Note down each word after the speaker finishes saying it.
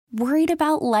Worried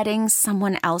about letting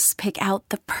someone else pick out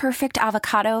the perfect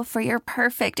avocado for your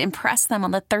perfect impress them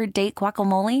on the third date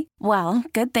guacamole? Well,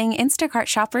 good thing Instacart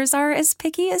shoppers are as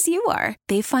picky as you are.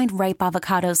 They find ripe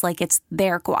avocados like it's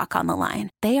their guac on the line.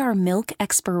 They are milk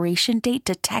expiration date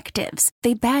detectives.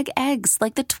 They bag eggs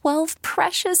like the 12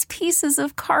 precious pieces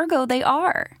of cargo they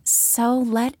are. So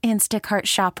let Instacart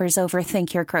shoppers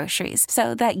overthink your groceries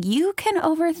so that you can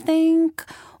overthink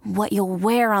what you'll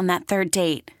wear on that third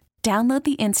date. Download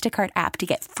the Instacart app to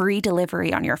get free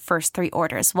delivery on your first 3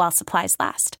 orders while supplies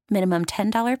last. Minimum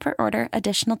 $10 per order.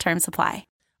 Additional terms apply.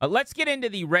 Let's get into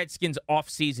the Redskins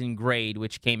offseason grade,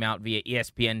 which came out via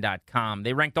ESPN.com.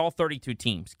 They ranked all 32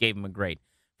 teams, gave them a grade.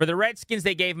 For the Redskins,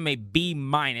 they gave them a B-.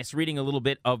 Reading a little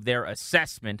bit of their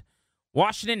assessment,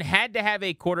 Washington had to have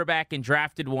a quarterback and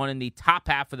drafted one in the top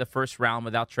half of the first round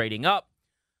without trading up.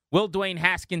 Will Dwayne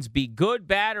Haskins be good,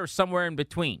 bad, or somewhere in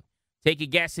between? Take a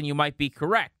guess and you might be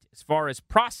correct. As far as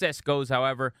process goes,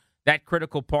 however, that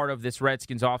critical part of this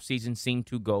Redskins offseason seemed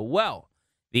to go well.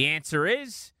 The answer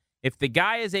is, if the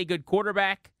guy is a good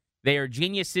quarterback, they are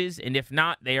geniuses, and if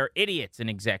not, they are idiots, an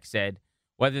exec said.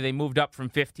 Whether they moved up from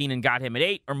 15 and got him at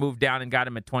 8 or moved down and got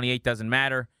him at 28 doesn't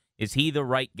matter. Is he the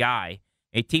right guy?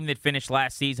 A team that finished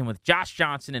last season with Josh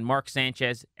Johnson and Mark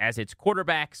Sanchez as its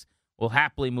quarterbacks will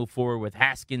happily move forward with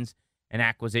Haskins and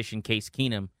acquisition Case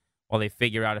Keenum while they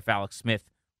figure out if Alex Smith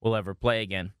will ever play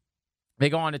again. They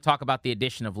go on to talk about the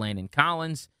addition of Landon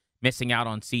Collins, missing out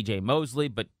on C.J. Mosley,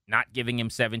 but not giving him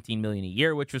 $17 million a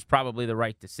year, which was probably the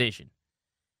right decision.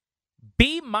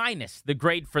 B-, the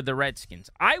grade for the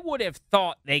Redskins. I would have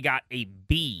thought they got a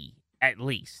B at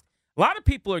least. A lot of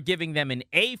people are giving them an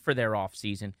A for their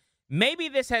offseason. Maybe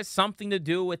this has something to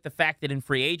do with the fact that in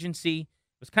free agency,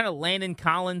 it was kind of Landon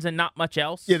Collins and not much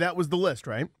else. Yeah, that was the list,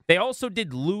 right? They also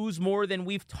did lose more than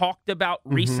we've talked about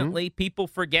recently. People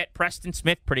forget Preston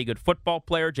Smith, pretty good football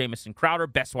player. Jamison Crowder,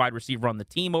 best wide receiver on the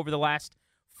team over the last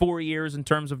 4 years in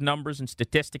terms of numbers and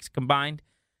statistics combined.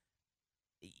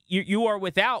 You are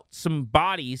without some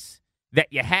bodies that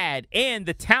you had, and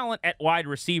the talent at wide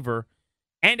receiver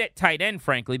and at tight end,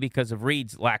 frankly, because of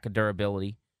Reed's lack of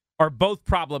durability, are both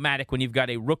problematic when you've got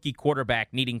a rookie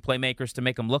quarterback needing playmakers to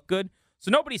make them look good. So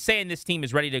nobody's saying this team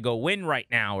is ready to go win right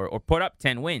now or put up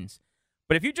 10 wins.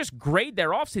 But if you just grade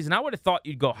their offseason, I would have thought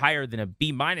you'd go higher than a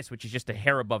B-, which is just a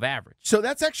hair above average. So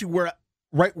that's actually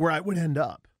right where I would end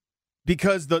up.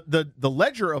 Because the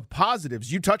ledger of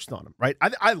positives, you touched on them, right?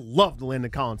 I love the Landon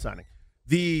Collins signing.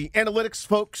 The analytics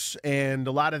folks and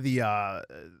a lot of the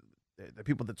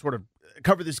people that sort of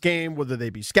cover this game, whether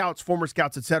they be scouts, former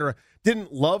scouts, et cetera,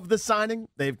 didn't love the signing.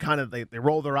 They've kind of they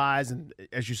roll their eyes, and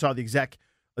as you saw, the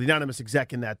anonymous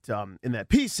exec in that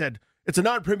piece said it's a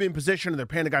non-premium position and they're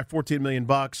paying the guy $14 million.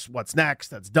 What's next?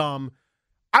 That's dumb.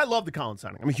 I love the Collins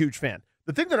signing. I'm a huge fan.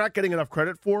 The thing they're not getting enough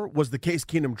credit for was the Case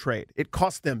Keenum trade. It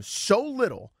cost them so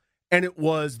little, and it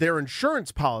was their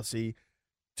insurance policy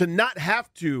to not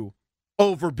have to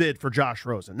overbid for Josh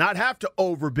Rosen, not have to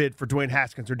overbid for Dwayne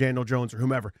Haskins or Daniel Jones or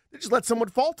whomever. They just let someone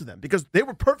fall to them because they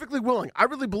were perfectly willing, I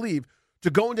really believe, to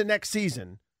go into next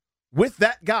season with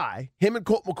that guy, him and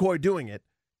Colt McCoy doing it,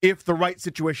 if the right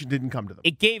situation didn't come to them.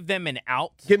 It gave them an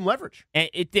out. Gave them leverage. And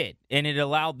it did. And it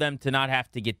allowed them to not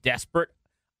have to get desperate.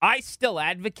 I still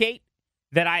advocate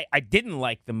that I didn't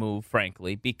like the move,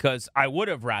 frankly, because I would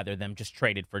have rather them just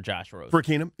traded for Josh Rosen. For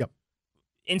Keenum? Yep.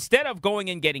 Instead of going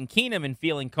and getting Keenum and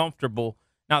feeling comfortable,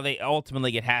 now they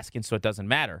ultimately get Haskins, so it doesn't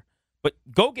matter. But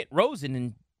go get Rosen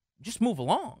and just move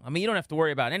along. I mean, you don't have to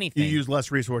worry about anything. You use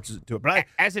less resources to it. But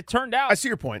as it turned out, I see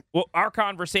your point. Well, our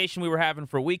conversation we were having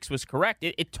for weeks was correct.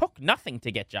 It took nothing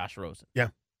to get Josh Rosen. Yeah.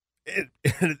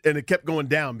 And it kept going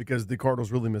down because the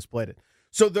Cardinals really misplayed it.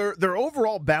 So their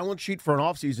overall balance sheet for an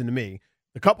offseason to me,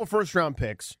 a couple first-round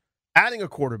picks, adding a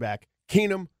quarterback,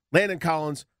 Keenum, Landon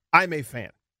Collins, I'm a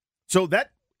fan. So that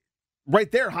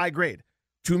right there, high grade.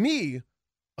 To me,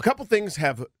 a couple things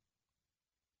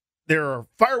there are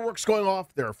fireworks going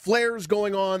off, there are flares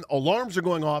going on, alarms are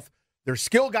going off, their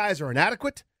skill guys are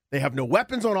inadequate, they have no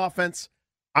weapons on offense.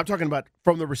 I'm talking about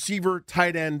from the receiver,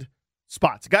 tight end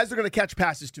spots. The guys that are going to catch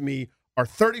passes to me are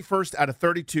 31st out of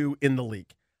 32 in the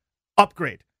league.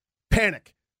 Upgrade.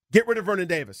 Panic. Get rid of Vernon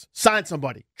Davis. Sign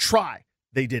somebody. Try.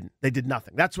 They didn't. They did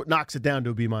nothing. That's what knocks it down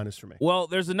to a B- for me. Well,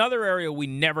 there's another area we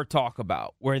never talk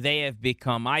about where they have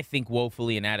become, I think,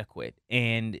 woefully inadequate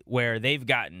and where they've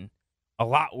gotten a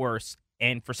lot worse.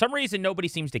 And for some reason, nobody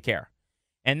seems to care.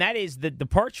 And that is the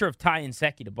departure of Ty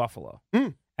Nsekhe to Buffalo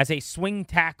as a swing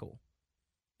tackle.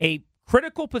 A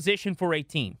critical position for a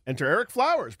team. Enter Eric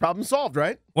Flowers. Problem solved,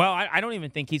 right? Well, I don't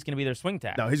even think he's going to be their swing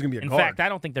tackle. No, he's going to be a In guard. fact, I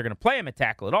don't think they're going to play him at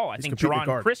tackle at all. I think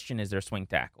Jerron Christian is their swing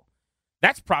tackle.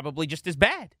 That's probably just as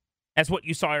bad. as what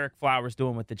you saw Eric Flowers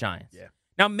doing with the Giants. Yeah.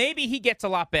 Now, maybe he gets a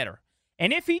lot better.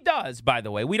 And if he does, by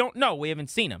the way, we don't know. We haven't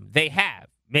seen him. They have.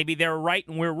 Maybe they're right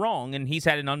and we're wrong, and he's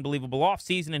had an unbelievable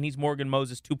offseason, and he's Morgan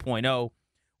Moses 2.0,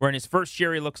 where in his first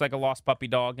year he looks like a lost puppy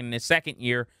dog, and in his second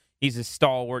year he's a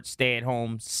stalwart,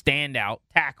 stay-at-home, standout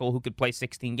tackle who could play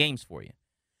 16 games for you.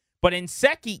 But in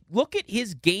Nsekhe, look at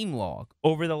his game log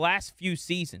over the last few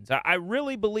seasons. I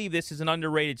really believe this is an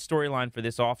underrated storyline for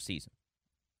this offseason.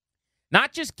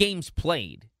 Not just games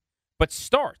played, but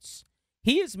starts.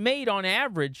 He has made, on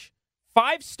average,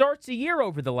 5 starts a year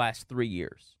over the last 3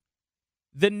 years.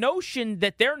 The notion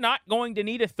that they're not going to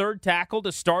need a third tackle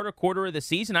to start a quarter of the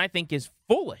season, I think, is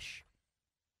foolish.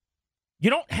 You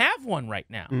don't have one right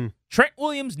now. Trent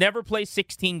Williams never plays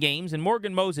 16 games, and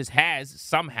Morgan Moses has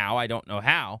somehow, I don't know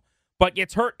how, but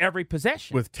gets hurt every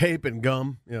possession. With tape and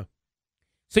gum, yeah.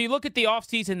 So you look at the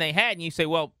offseason they had, and you say,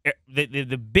 well,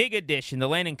 the big addition, the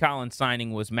Landon Collins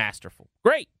signing, was masterful.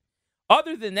 Great.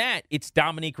 Other than that, it's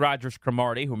Dominique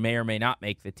Rodgers-Cromartie, who may or may not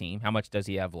make the team. How much does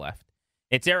he have left?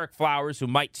 It's Eric Flowers, who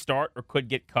might start or could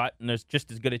get cut, and there's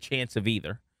just as good a chance of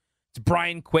either. It's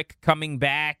Brian Quick coming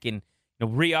back and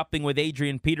re-upping with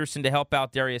Adrian Peterson to help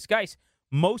out Darius Geis.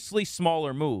 Mostly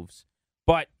smaller moves,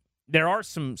 but there are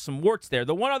some warts there.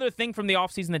 The one other thing from the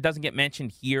offseason that doesn't get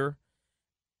mentioned here,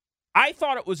 I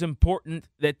thought it was important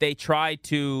that they try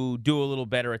to do a little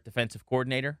better at defensive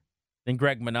coordinator than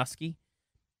Greg Minuski.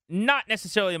 Not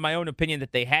necessarily in my own opinion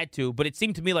that they had to, but it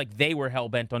seemed to me like they were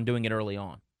hell-bent on doing it early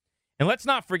on. And let's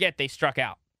not forget they struck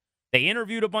out. They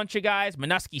interviewed a bunch of guys.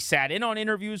 Minuski sat in on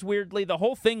interviews weirdly. The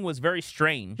whole thing was very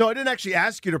strange. No, I didn't actually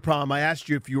ask you to prom. I asked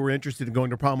you if you were interested in going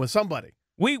to prom with somebody.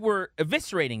 We were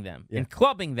eviscerating them and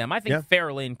clubbing them, I think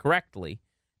fairly and correctly,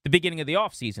 at the beginning of the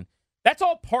offseason. That's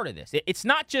all part of this. It's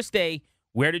not just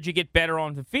where did you get better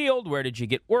on the field? Where did you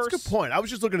get worse? That's a good point. I was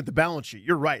just looking at the balance sheet.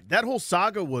 You're right. That whole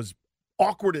saga was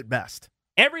awkward at best.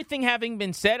 Everything having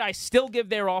been said, I still give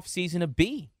their offseason a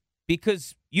B.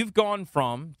 Because you've gone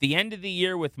from the end of the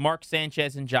year with Mark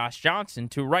Sanchez and Josh Johnson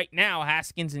to right now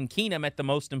Haskins and Keenum at the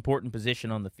most important position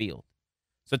on the field.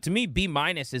 So to me, B-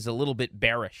 is a little bit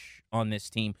bearish on this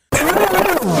team.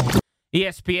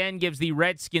 ESPN gives the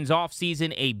Redskins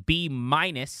offseason a B-.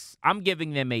 I'm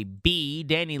giving them a B.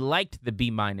 Danny liked the B-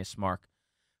 mark.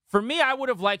 For me, I would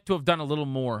have liked to have done a little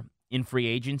more in free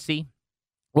agency.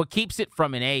 What keeps it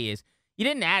from an A is you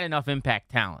didn't add enough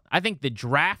impact talent. I think the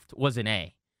draft was an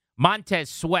A. Montez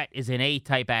Sweat is an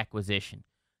A-type acquisition.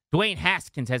 Dwayne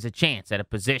Haskins has a chance at a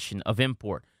position of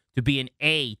import to be an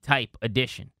A-type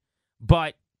addition.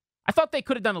 But I thought they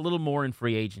could have done a little more in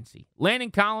free agency.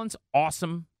 Landon Collins,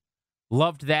 awesome.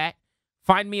 Loved that.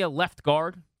 Find me a left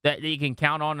guard that you can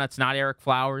count on that's not Eric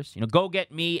Flowers. Go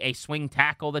get me a swing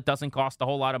tackle that doesn't cost a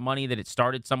whole lot of money, that it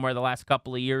started somewhere the last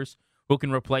couple of years, who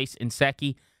can replace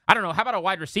Nsekhe. I don't know. How about a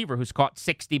wide receiver who's caught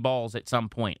 60 balls at some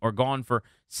point or gone for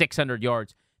 600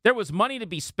 yards? There was money to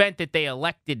be spent that they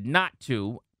elected not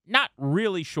to. Not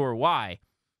really sure why.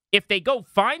 If they go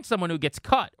find someone who gets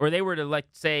cut, or they were to,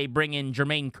 let's say, bring in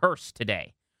Jermaine Kearse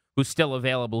today, who's still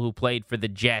available, who played for the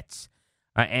Jets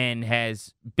and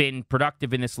has been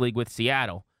productive in this league with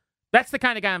Seattle. That's the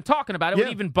kind of guy I'm talking about. It would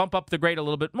even bump up the grade a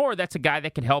little bit more. That's a guy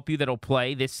that can help you, that'll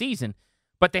play this season.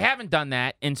 But they haven't done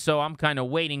that, and so I'm kind of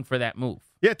waiting for that move.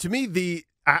 Yeah, to me,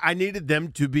 I needed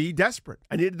them to be desperate.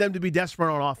 I needed them to be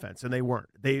desperate on offense, and they weren't.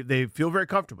 They feel very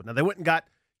comfortable. Now, they went and got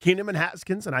Keenum and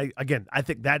Haskins, and I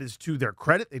think that is to their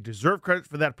credit. They deserve credit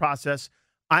for that process.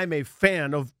 I'm a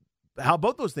fan of how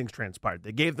both those things transpired.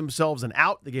 They gave themselves an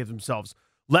out. They gave themselves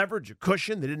leverage, a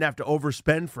cushion. They didn't have to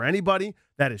overspend for anybody.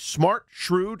 That is smart,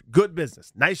 shrewd, good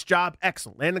business. Nice job,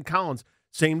 excellent. Landon Collins,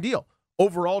 same deal.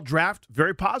 Overall draft,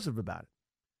 very positive about it.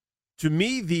 To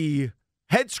me, the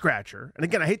head scratcher, and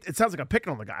again, it sounds like I'm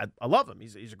picking on the guy. I love him.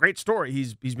 He's a great story.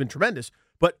 He's been tremendous.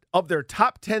 But of their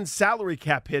top 10 salary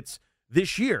cap hits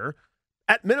this year,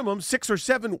 at minimum, 6 or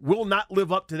 7 will not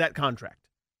live up to that contract.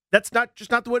 That's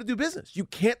just not the way to do business. You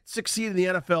can't succeed in the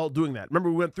NFL doing that. Remember,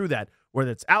 we went through that,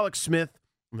 whether it's Alex Smith,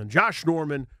 and then Josh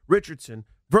Norman, Richardson,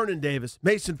 Vernon Davis,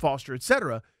 Mason Foster,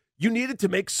 etc. You needed to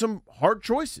make some hard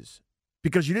choices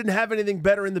because you didn't have anything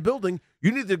better in the building.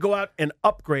 You needed to go out and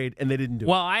upgrade, and they didn't do it.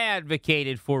 Well, I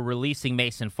advocated for releasing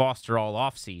Mason Foster all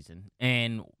offseason,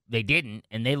 and they didn't,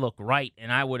 and they look right,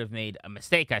 and I would have made a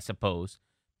mistake, I suppose,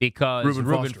 because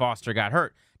Reuben Foster got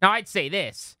hurt. Now, I'd say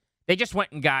this. They just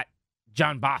went and got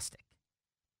John Bostic.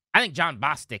 I think John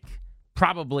Bostic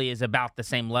probably is about the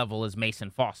same level as Mason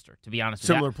Foster, to be honest with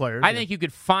you. Similar players. I think you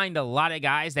could find a lot of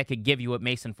guys that could give you what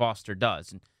Mason Foster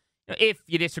does. And if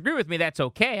you disagree with me, that's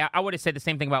okay. I would have said the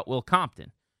same thing about Will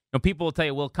Compton. People will tell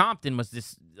you Will Compton was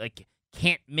this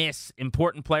can't-miss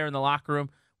important player in the locker room.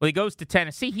 Well, he goes to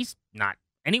Tennessee. He's not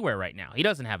anywhere right now. He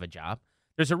doesn't have a job.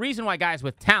 There's a reason why guys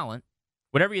with talent,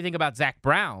 whatever you think about Zach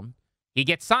Brown, he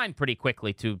gets signed pretty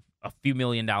quickly to a few $1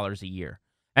 million a year.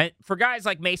 And for guys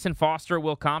like Mason Foster,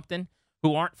 Will Compton,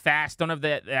 who aren't fast, don't have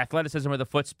the athleticism or the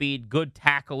foot speed, good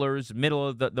tacklers, middle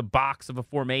of the box of a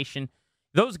formation,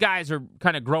 those guys are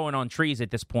kind of growing on trees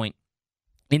at this point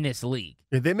in this league.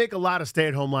 Yeah, they make a lot of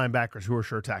stay-at-home linebackers who are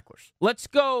sure tacklers. Let's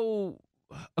go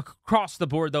across the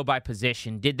board, though, by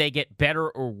position. Did they get better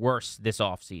or worse this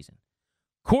offseason?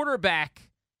 Quarterback,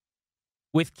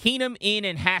 with Keenum in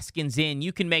and Haskins in,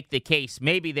 you can make the case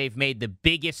maybe they've made the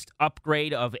biggest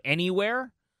upgrade of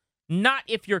anywhere. Not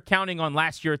if you're counting on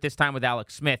last year at this time with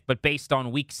Alex Smith, but based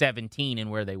on Week 17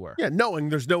 and where they were. Yeah, knowing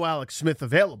there's no Alex Smith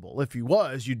available. If he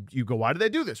was, you go, why did they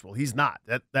do this? Well, he's not.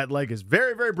 That leg is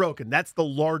very, very broken. That's the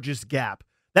largest gap.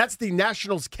 That's the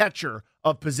Nationals catcher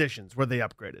of positions where they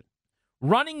upgraded.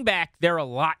 Running back, they're a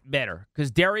lot better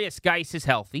because Darius Geis is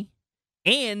healthy,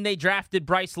 and they drafted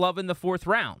Bryce Love in the 4th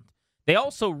round. They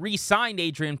also re-signed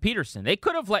Adrian Peterson. They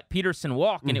could have let Peterson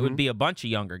walk, and it would be a bunch of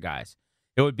younger guys.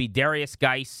 It would be Darius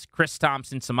Geis, Chris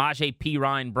Thompson, Samaje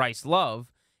Perine, Bryce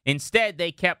Love. Instead,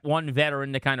 they kept one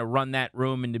veteran to kind of run that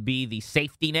room and to be the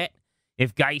safety net.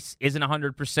 If Geis isn't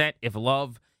 100%, if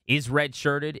Love is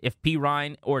redshirted, if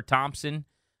Perine or Thompson,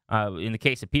 in the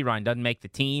case of Perine, doesn't make the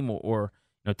team, or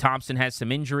Thompson has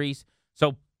some injuries.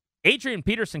 So Adrian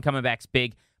Peterson coming back's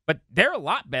big, but they're a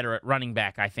lot better at running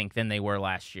back, I think, than they were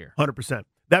last year. 100%.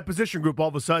 That position group all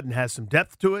of a sudden has some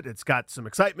depth to it. It's got some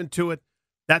excitement to it.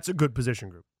 That's a good position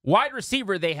group. Wide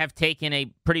receiver, they have taken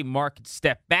a pretty marked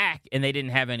step back, and they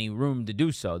didn't have any room to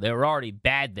do so. They were already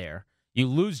bad there. You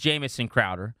lose Jamison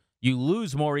Crowder. You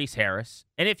lose Maurice Harris.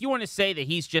 And if you want to say that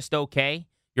he's just okay,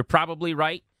 you're probably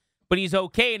right. But he's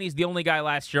okay, and he's the only guy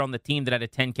last year on the team that had a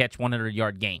 10-catch,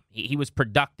 100-yard game. He was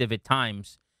productive at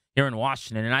times here in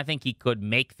Washington, and I think he could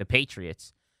make the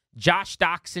Patriots. Josh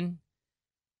Doxson,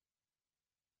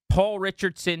 Paul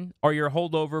Richardson are your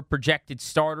holdover projected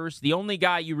starters. The only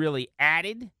guy you really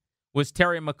added was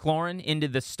Terry McLaurin into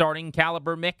the starting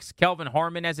caliber mix. Kelvin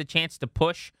Harmon has a chance to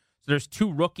push. So there's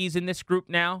 2 rookies in this group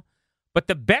now. But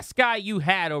the best guy you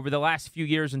had over the last few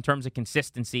years in terms of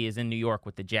consistency is in New York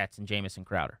with the Jets and Jamison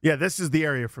Crowder. Yeah, this is the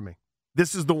area for me.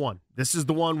 This is the one. This is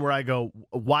the one where I go,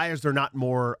 why is there not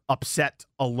more upset,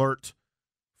 alert,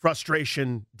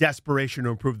 frustration, desperation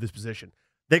to improve this position?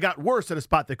 They got worse at a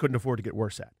spot they couldn't afford to get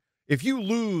worse at. If you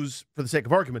lose, for the sake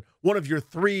of argument, one of your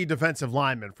 3 defensive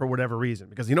linemen for whatever reason,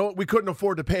 because you know what, we couldn't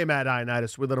afford to pay Matt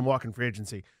Ioannidis, we let him walk in free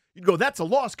agency. You'd go, that's a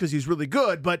loss because he's really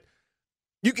good, but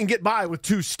you can get by with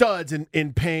 2 studs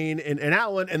in Payne and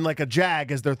Allen and like a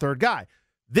Jag as their 3rd guy.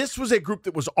 This was a group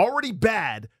that was already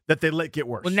bad that they let get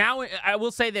worse. Well, now I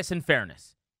will say this in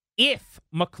fairness. If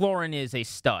McLaurin is a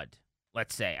stud,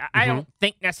 let's say, I don't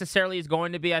think necessarily he's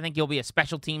going to be. I think he'll be a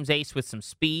special teams ace with some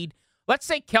speed. Let's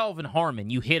say Kelvin Harmon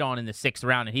you hit on in the 6th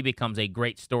round and he becomes a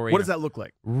great story. What does that look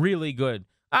like? Really good.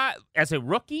 As a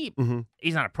rookie,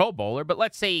 he's not a Pro Bowler, but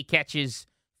let's say he catches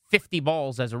 50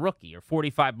 balls as a rookie or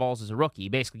 45 balls as a rookie. He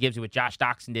basically gives you what Josh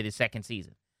Doxson did his 2nd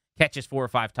season. Catches 4 or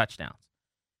 5 touchdowns.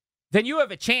 Then you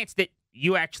have a chance that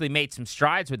you actually made some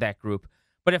strides with that group.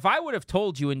 But if I would have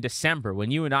told you in December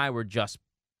when you and I were just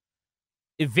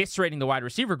eviscerating the wide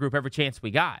receiver group every chance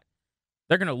we got,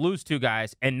 they're going to lose 2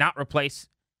 guys and not replace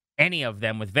any of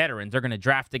them with veterans. They're going to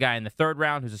draft a guy in the 3rd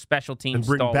round who's a special team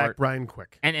stalwart. And bring back Brian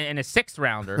Quick. And a 6th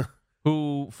rounder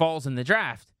who falls in the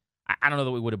draft. I don't know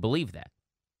that we would have believed that.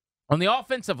 On the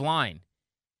offensive line,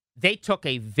 they took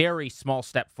a very small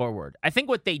step forward. I think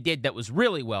what they did that was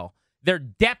really well, their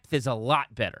depth is a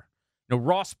lot better.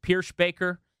 Ross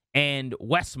Pierschbaker and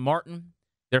Wes Martin,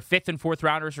 they're 5th and 4th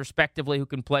rounders respectively who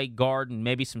can play guard and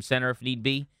maybe some center if need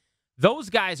be. Those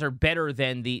guys are better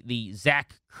than the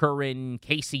Zach Curran,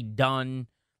 Casey Dunn,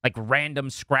 like random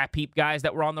scrap heap guys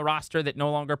that were on the roster that no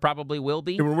longer probably will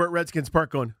be. And we're at Redskins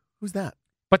Park going, who's that?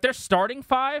 But their starting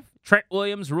 5, Trent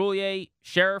Williams, Rouhier,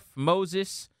 Sheriff,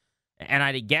 Moses, and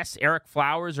I'd guess Eric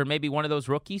Flowers or maybe one of those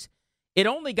rookies, it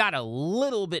only got a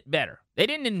little bit better. They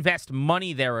didn't invest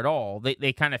money there at all.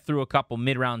 They kind of threw a couple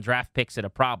mid-round draft picks at a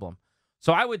problem.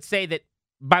 So I would say that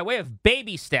by way of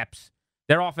baby steps,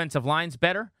 their offensive line's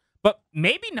better, but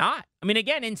maybe not. I mean,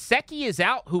 again, Nsekhe is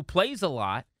out, who plays a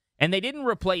lot, and they didn't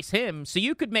replace him, so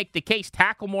you could make the case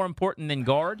tackle more important than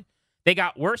guard. They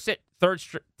got worse at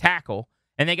 3rd tackle,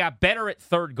 and they got better at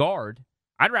 3rd guard.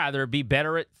 I'd rather be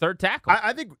better at 3rd tackle.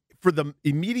 I think for the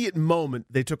immediate moment,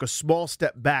 they took a small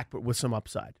step back, but with some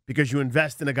upside, because you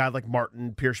invest in a guy like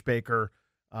Martin, Pierschbaker,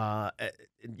 a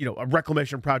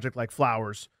reclamation project like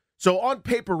Flowers. So on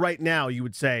paper right now, you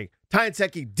would say Ty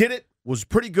Nsekhe did it, was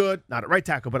pretty good, not at right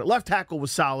tackle, but at left tackle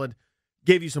was solid,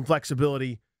 gave you some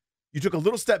flexibility. You took a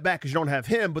little step back because you don't have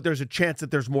him, but there's a chance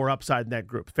that there's more upside in that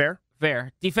group. Fair?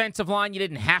 Fair. Defensive line, you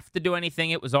didn't have to do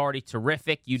anything. It was already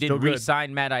terrific. You didn't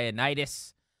re-sign Matt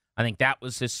Ioannidis. I think that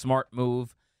was his smart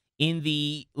move. In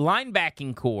the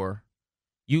linebacking core,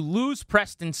 you lose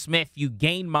Preston Smith, you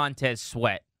gain Montez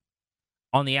Sweat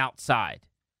on the outside.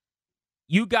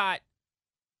 You got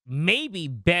maybe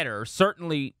better,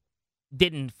 certainly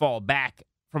didn't fall back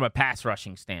from a pass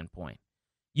rushing standpoint.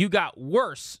 You got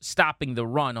worse stopping the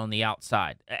run on the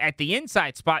outside. At the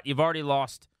inside spot, you've already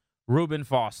lost Reuben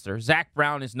Foster. Zach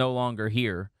Brown is no longer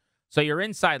here. So your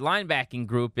inside linebacking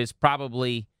group is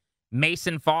probably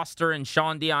Mason Foster and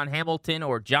Sean Dion Hamilton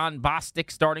or John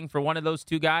Bostic starting for one of those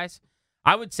two guys.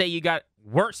 I would say you got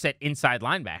worse at inside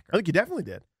linebacker. I think you definitely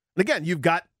did. And again, you've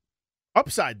got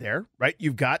upside there, right?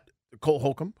 You've got Cole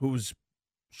Holcomb, who's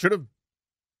should have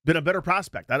been a better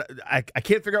prospect. I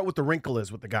can't figure out what the wrinkle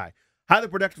is with the guy. Highly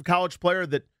productive college player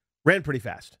that ran pretty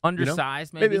fast.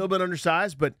 Undersized, maybe a little bit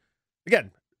undersized, but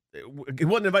again, he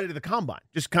wasn't invited to the combine.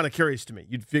 Just kind of curious to me.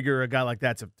 You'd figure a guy like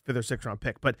that's a 5th or 6th round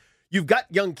pick. But you've got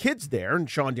young kids there, and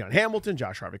Sean Dion Hamilton,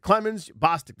 Josh Harvey Clemens,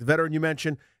 Bostic, the veteran you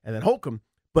mentioned, and then Holcomb.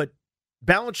 But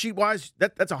balance sheet wise,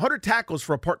 that's 100 tackles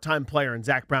for a part-time player in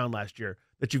Zach Brown last year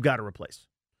that you've got to replace.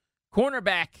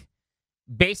 Cornerback,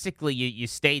 basically you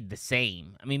stayed the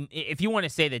same. I mean, if you want to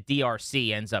say that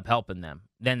DRC ends up helping them,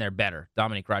 then they're better.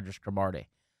 Dominic Rodgers-Cromartie.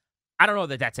 I don't know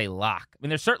that that's a lock. I mean,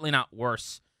 they're certainly not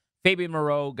worse. Fabian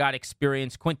Moreau got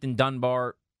experience. Quinton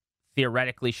Dunbar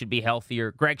theoretically should be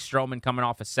healthier. Greg Stroman coming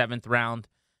off a 7th round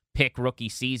pick rookie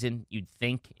season, you'd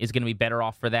think is going to be better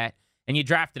off for that. And you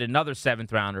drafted another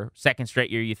 7th rounder, 2nd straight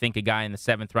year you think a guy in the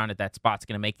 7th round at that spot's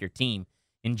going to make your team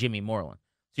in Jimmy Moreland.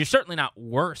 So you're certainly not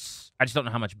worse. I just don't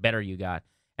know how much better you got.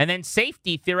 And then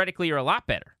safety, theoretically, you're a lot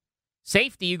better.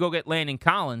 Safety, you go get Landon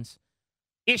Collins.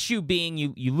 Issue being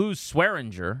you lose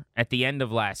Swearinger at the end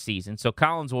of last season, so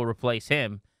Collins will replace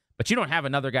him, but you don't have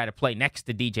another guy to play next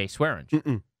to DJ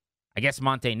Swearinger. I guess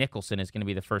Monte Nicholson is going to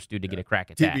be the first dude to get a crack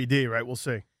at that. TBD, right? We'll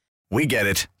see. We get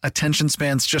it. Attention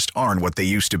spans just aren't what they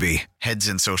used to be. Heads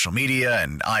in social media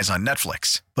and eyes on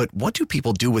Netflix. But what do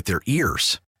people do with their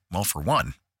ears? Well, for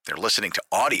one, they're listening to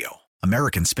audio.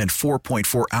 Americans spend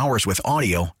 4.4 hours with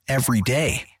audio every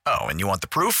day. Oh, and you want the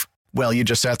proof? Well, you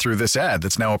just sat through this ad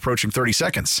that's now approaching 30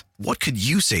 seconds. What could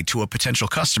you say to a potential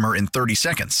customer in 30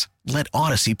 seconds? Let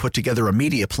Odyssey put together a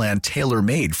media plan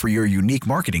tailor-made for your unique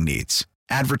marketing needs.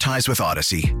 Advertise with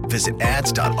Odyssey. Visit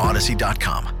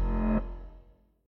ads.odyssey.com.